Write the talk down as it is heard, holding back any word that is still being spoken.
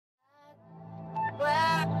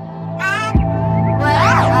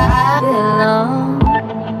belong.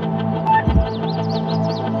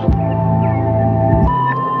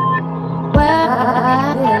 Where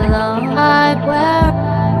I belong.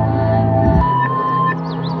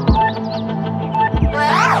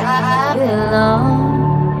 Where I belong.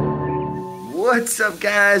 What's up,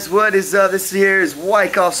 guys? What is up? This here is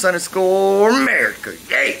Wyckoff_America.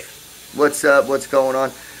 Yeah! What's up? What's going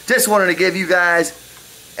on? Just wanted to give you guys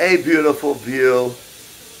a beautiful view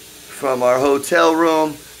from our hotel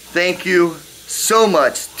room. Thank you so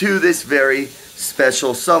much to this very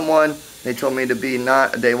special someone. They told me to be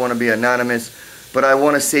they want to be anonymous, but I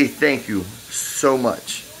want to say thank you so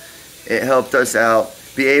much. It helped us out,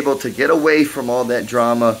 be able to get away from all that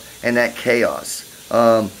drama and that chaos.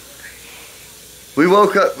 We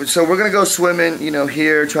woke up, so we're going to go swimming, you know,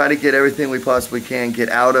 here, try to get everything we possibly can, get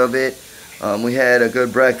out of it. We had a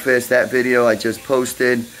good breakfast, that video I just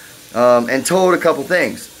posted, and told a couple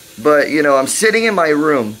things. But, you know, I'm sitting in my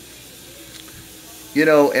room, you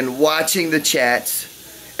know, and watching the chats,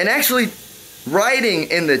 and actually writing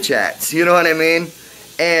in the chats, you know what I mean?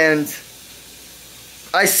 And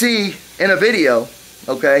I see in a video,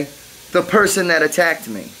 okay, the person that attacked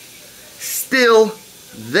me, still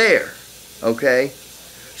there. Okay,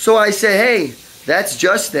 so I say, hey, that's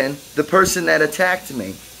Justin, the person that attacked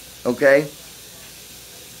me. Okay,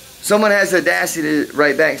 someone has the audacity to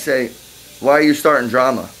write back and say, why are you starting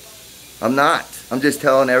drama? I'm not. I'm just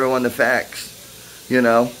telling everyone the facts, you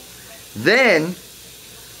know. Then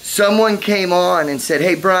someone came on and said,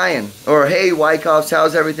 hey, Brian, or hey, Wyckoffs,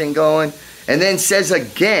 how's everything going? And then says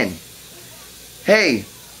again, hey,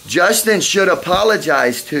 Justin should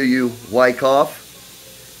apologize to you, Wyckoff.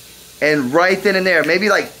 And right then and there, maybe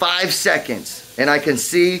like 5 seconds, and I can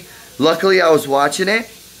see, luckily I was watching it,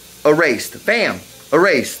 erased. Bam,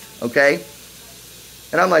 erased, okay?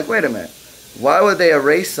 And I'm like, wait a minute. Why would they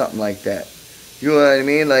erase something like that? You know what I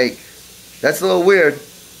mean? Like, that's a little weird,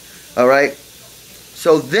 all right?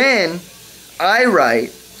 So then I write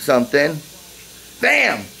something,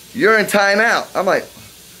 bam, you're in timeout. I'm like,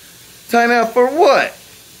 timeout for what?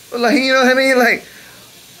 Like, you know what I mean? Like,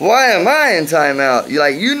 why am I in timeout? You're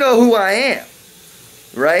like, you know who I am,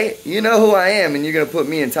 right? You know who I am, and you're going to put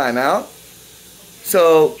me in timeout?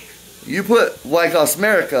 So, you put Wyckoff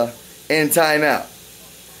America in timeout.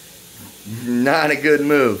 Not a good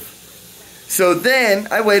move. So then,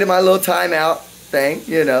 I waited my little timeout thing,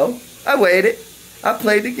 you know. I waited. I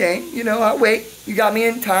played the game, you know, I wait. You got me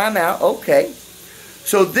in timeout, okay.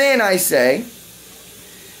 So then I say,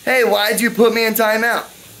 hey, why'd you put me in timeout?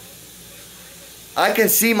 I can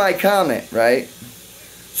see my comment, right?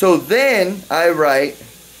 So then I write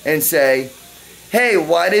and say, hey,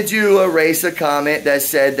 why did you erase a comment that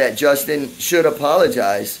said that Justin should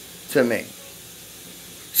apologize to me?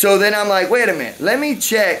 So then I'm like, wait a minute, let me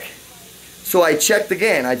check. So I checked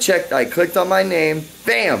again. I clicked on my name.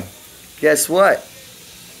 Bam. Guess what?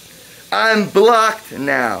 I'm blocked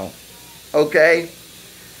now. Okay?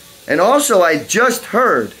 And also I just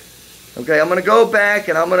heard. Okay, I'm going to go back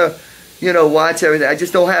and I'm going to, you know, watch everything. I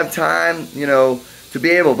just don't have time, you know, to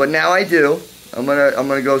be able. But now I do. I'm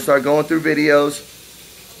gonna go start going through videos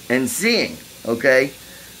and seeing, okay?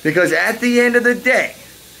 Because at the end of the day,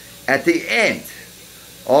 at the end,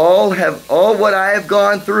 all what I have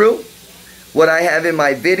gone through, what I have in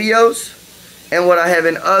my videos, and what I have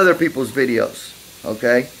in other people's videos,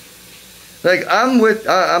 okay? Like I'm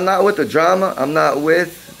not with the drama. I'm not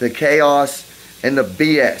with the chaos and the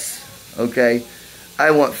BS, okay?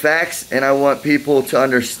 I want facts, and I want people to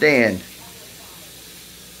understand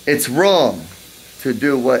it's wrong to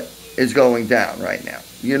do what is going down right now.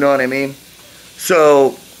 You know what I mean?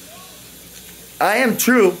 So, I am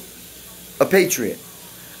true a patriot.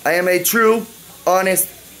 I am a true, honest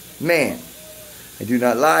man. I do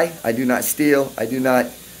not lie. I do not steal. I do not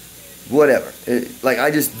whatever. I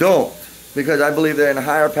just don't. Because I believe they're in a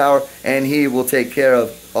higher power, and he will take care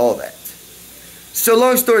of all that. So,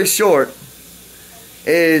 long story short,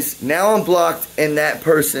 is now I'm blocked in that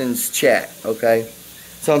person's chat, okay?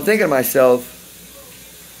 So I'm thinking to myself,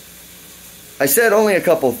 I said only a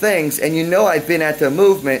couple things, and you know I've been at the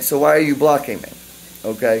movement, so why are you blocking me,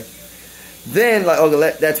 okay? Then,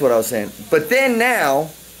 that's what I was saying. But then now,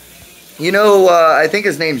 you know, I think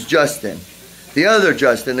his name's Justin. The other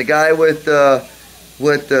Justin, the guy with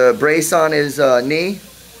the brace on his knee.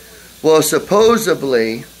 Well,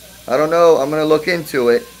 supposedly, I don't know, I'm going to look into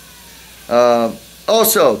it.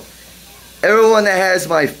 Also, everyone that has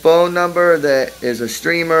my phone number that is a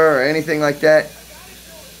streamer or anything like that,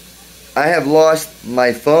 I have lost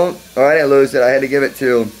my phone. Or I didn't lose it. I had to give it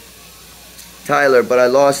to Tyler, but I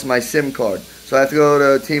lost my SIM card. So I have to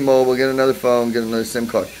go to T-Mobile, get another phone, get another SIM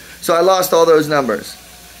card. So I lost all those numbers.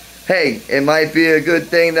 hey, it might be a good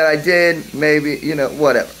thing that I did, maybe, you know,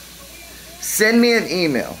 whatever. Send me an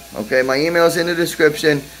email, okay? My email is in the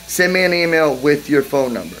description. Send me an email with your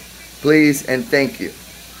phone number, please, and thank you.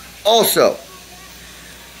 Also,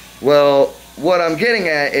 well, what I'm getting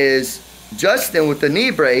at is Justin with the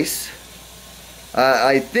knee brace,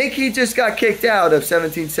 I think he just got kicked out of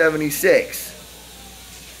 1776.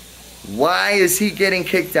 Why is he getting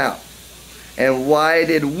kicked out? And why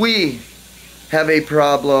did we have a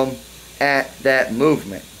problem at that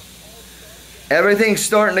movement? Everything's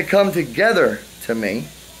starting to come together to me,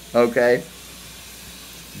 okay?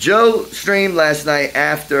 Joe streamed last night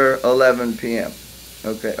after 11 p.m.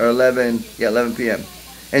 Okay, or 11 p.m.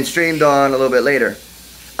 and streamed on a little bit later.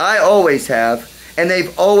 I always have, and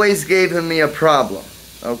they've always given me a problem,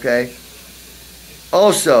 okay?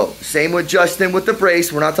 Also, same with Justin with the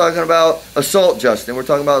brace. We're not talking about assault Justin. We're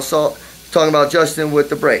talking about assault, talking about Justin with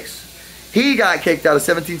the brace. He got kicked out of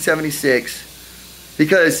 1776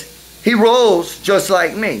 because he rolls just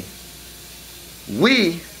like me.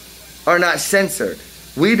 We are not censored.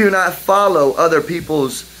 We do not follow other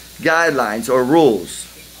people's guidelines or rules,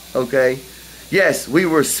 okay? Yes, we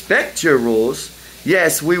respect your rules.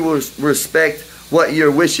 Yes, we will respect what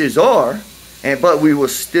your wishes are, but we will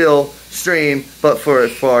still stream, but for a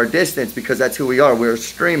far distance, because that's who we are. We're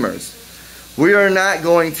streamers. We are not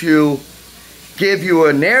going to give you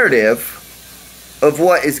a narrative of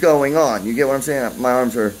what is going on. You get what I'm saying? My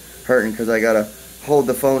arms are hurting because I gotta hold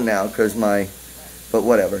the phone now because but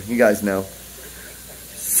whatever, you guys know.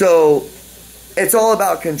 So it's all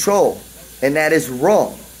about control, and that is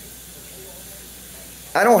wrong.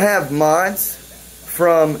 I don't have mods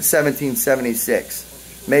from 1776.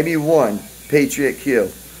 Maybe one, Patriot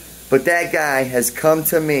Q. But that guy has come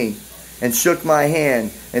to me and shook my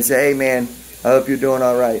hand and said, hey man, I hope you're doing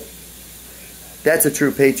all right. That's a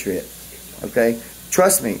true patriot, okay?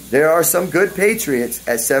 Trust me, there are some good patriots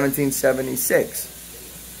at 1776.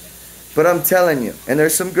 But I'm telling you, and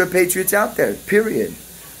there's some good patriots out there, period.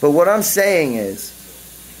 But what I'm saying is,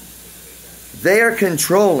 they are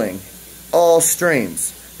controlling all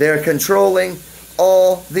streams. They are controlling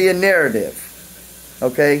all the narrative,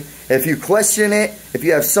 okay? If you question it, if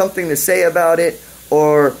you have something to say about it,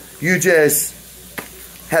 or you just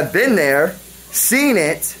have been there, seen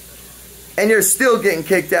it, and you're still getting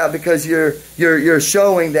kicked out because you're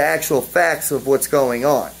showing the actual facts of what's going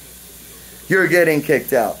on. You're getting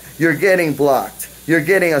kicked out. You're getting blocked. You're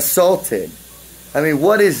getting assaulted. I mean,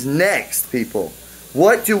 what is next, people?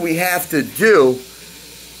 What do we have to do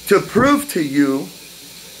to prove to you,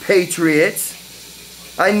 patriots?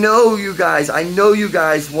 I know you guys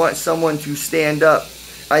want someone to stand up.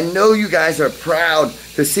 I know you guys are proud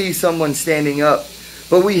to see someone standing up.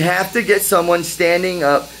 But we have to get someone standing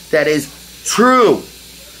up that is true.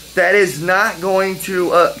 That is not going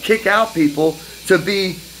to kick out people to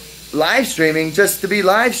be live streaming, just to be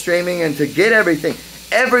live streaming and to get everything.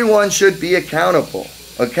 Everyone should be accountable.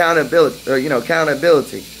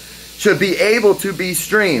 Accountability. Should be able to be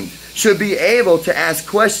streamed. Should be able to ask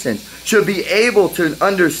questions. Should be able to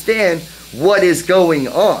understand what is going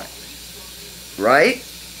on. Right?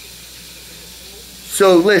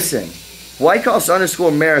 So listen,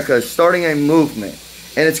 Whitecross_America is starting a movement,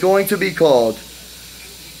 and it's going to be called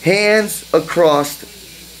Hands Across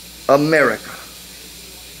America.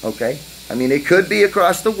 Okay? I mean, it could be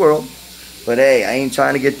across the world, but hey, I ain't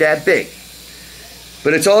trying to get that big.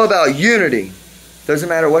 But it's all about unity. Doesn't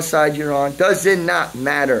matter what side you're on. Does it not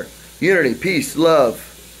matter? Unity, peace, love.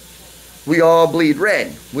 We all bleed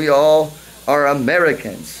red. We all are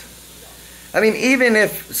Americans. I mean, even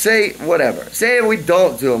if, say we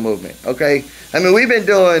don't do a movement, okay? I mean, we've been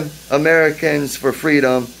doing Americans for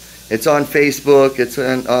Freedom. It's on Facebook. It's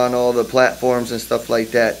on all the platforms and stuff like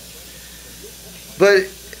that. But,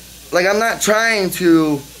 like, I'm not trying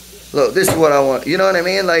to, look, this is what I want. You know what I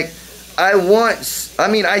mean? Like, I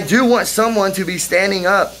do want someone to be standing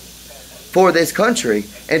up for this country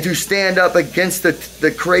and to stand up against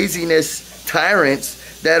the craziness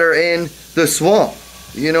tyrants that are in the swamp.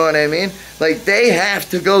 You know what I mean? Like, they have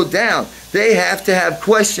to go down. They have to have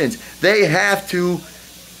questions. They have to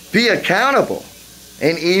be accountable.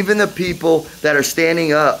 And even the people that are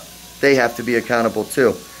standing up, they have to be accountable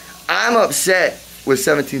too. I'm upset with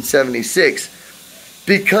 1776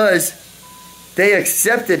 because they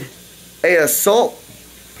accepted a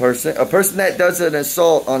person that does an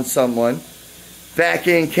assault on someone back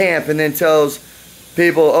in camp and then tells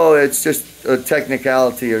people, oh, it's just a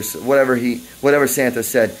technicality or whatever Santa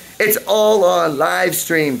said. It's all on live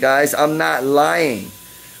stream, guys. I'm not lying.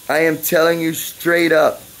 I am telling you straight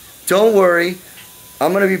up. Don't worry.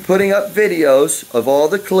 I'm going to be putting up videos of all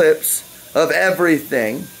the clips of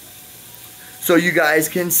everything. so you guys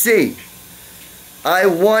can see. I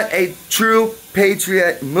want a true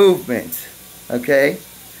patriot movement, okay?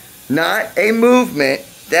 Not a movement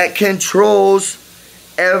that controls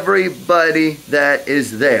everybody that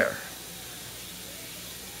is there.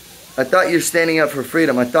 I thought you're standing up for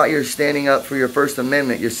freedom. I thought you're standing up for your First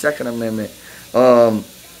Amendment, your Second Amendment,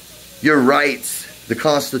 your rights, the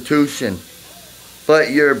Constitution.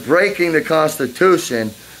 But you're breaking the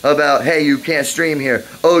Constitution about, hey, you can't stream here.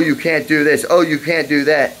 Oh, you can't do this. Oh, you can't do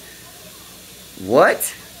that.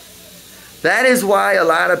 What? That is why a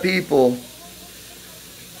lot of people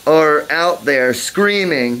are out there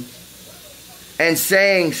screaming and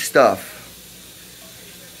saying stuff.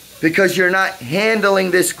 Because you're not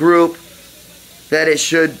handling this group that it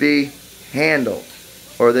should be handled.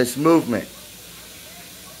 Or this movement.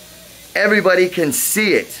 Everybody can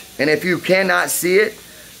see it. And if you cannot see it,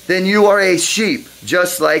 then you are a sheep.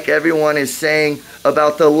 Just like everyone is saying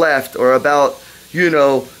about the left or about, you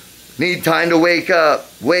know, need time to wake up.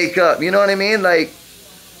 Wake up. You know what I mean? Like,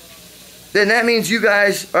 then that means you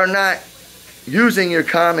guys are not using your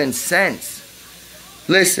common sense.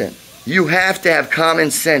 Listen, you have to have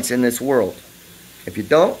common sense in this world. If you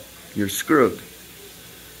don't, you're screwed.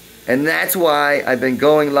 And that's why I've been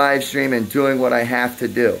going live stream and doing what I have to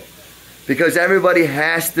do. Because everybody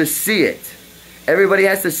has to see it. Everybody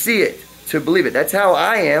has to see it to believe it. That's how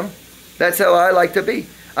I am. That's how I like to be.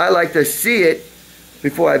 I like to see it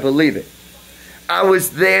before I believe it. I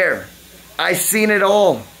was there. I seen it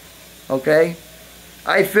all. Okay?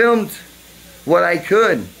 I filmed what I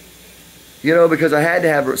could. You know, because I had to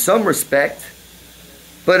have some respect.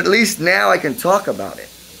 But at least now I can talk about it.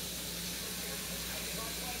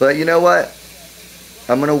 But you know what?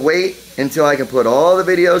 I'm going to wait until I can put all the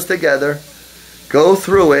videos together, go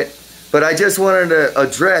through it. But I just wanted to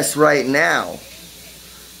address right now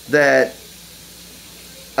that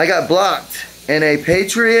I got blocked in a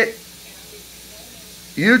Patriot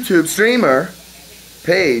YouTube streamer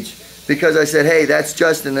page because I said, hey, that's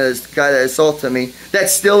Justin, this guy that assaulted me.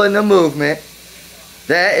 That's still in the movement.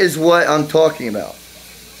 That is what I'm talking about.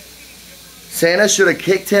 Santa should have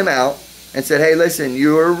kicked him out and said, hey, listen,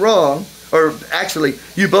 you were wrong. Or actually,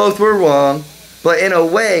 you both were wrong. But in a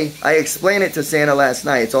way, I explained it to Santa last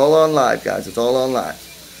night. It's all on live, guys. It's all on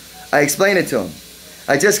live. I explained it to him.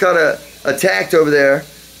 I just got attacked over there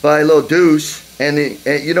by a little douche. And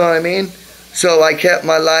you know what I mean? So I kept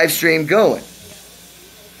my live stream going.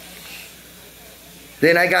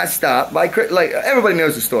 Then I got stopped by, like, everybody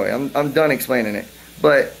knows the story. I'm done explaining it.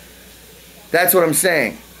 But that's what I'm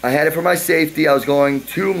saying. I had it for my safety. I was going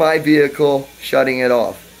to my vehicle, shutting it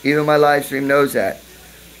off. Even my live stream knows that.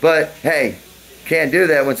 But, hey, can't do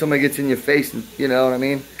that when somebody gets in your face, you know what I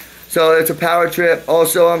mean? So it's a power trip.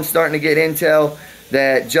 Also, I'm starting to get intel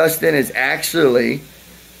that Justin is actually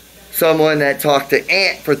someone that talked to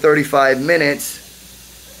Ant for 35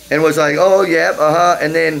 minutes and was like, oh, yeah,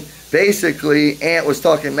 and then basically Ant was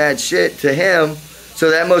talking mad shit to him. So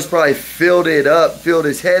that most probably filled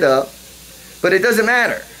his head up. But it doesn't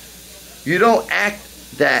matter. You don't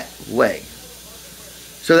act that way.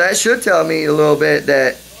 So that should tell me a little bit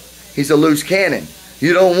that he's a loose cannon.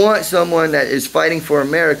 You don't want someone that is fighting for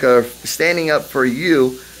America or standing up for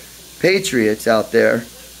you, patriots out there,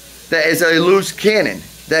 that is a loose cannon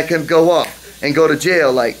that can go off and go to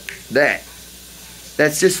jail like that.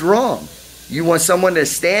 That's just wrong. You want someone to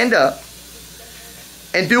stand up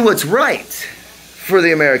and do what's right for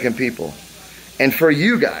the American people and for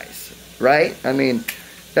you guys, right? I mean,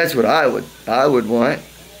 that's what I would want.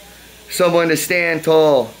 Someone to stand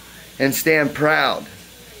tall and stand proud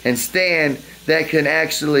and stand that can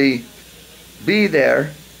actually be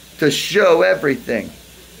there to show everything.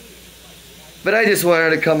 But I just wanted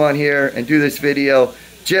to come on here and do this video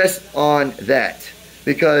just on that.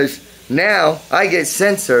 Because now I get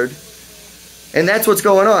censored and that's what's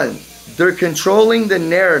going on. They're controlling the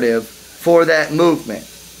narrative for that movement.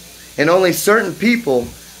 And only certain people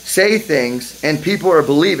say things and people are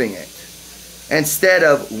believing it. Instead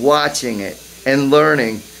of watching it and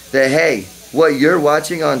learning that, hey, what you're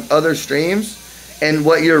watching on other streams and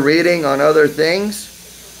what you're reading on other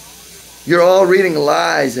things, you're all reading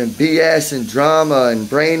lies and BS and drama and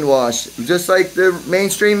brainwash, just like the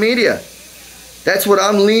mainstream media. That's what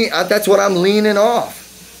I'm leaning off.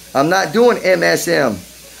 I'm not doing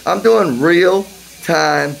MSM. I'm doing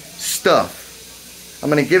real-time stuff. I'm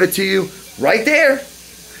going to give it to you right there.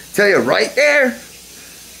 Tell you right there.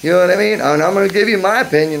 You know what I mean? And I'm going to give you my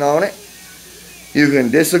opinion on it. You can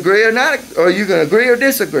disagree or not, or you can agree or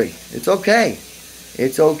disagree. It's okay.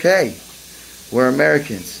 It's okay. We're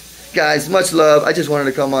Americans. Guys, much love. I just wanted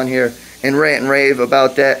to come on here and rant and rave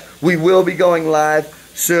about that. We will be going live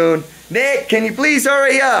soon. Nick, can you please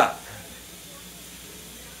hurry up?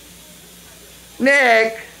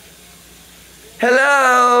 Nick?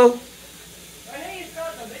 Hello? I know you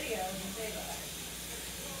stopped the video to say that.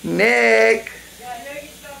 Nick? Yeah, I know you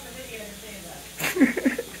stopped the video to say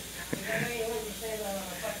that. I know you wouldn't say that on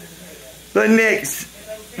a fucking video. But Nick,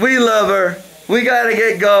 we love her. We gotta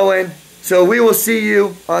get going. So we will see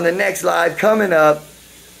you on the next live coming up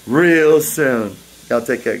real soon. Y'all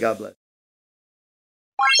take care. God bless.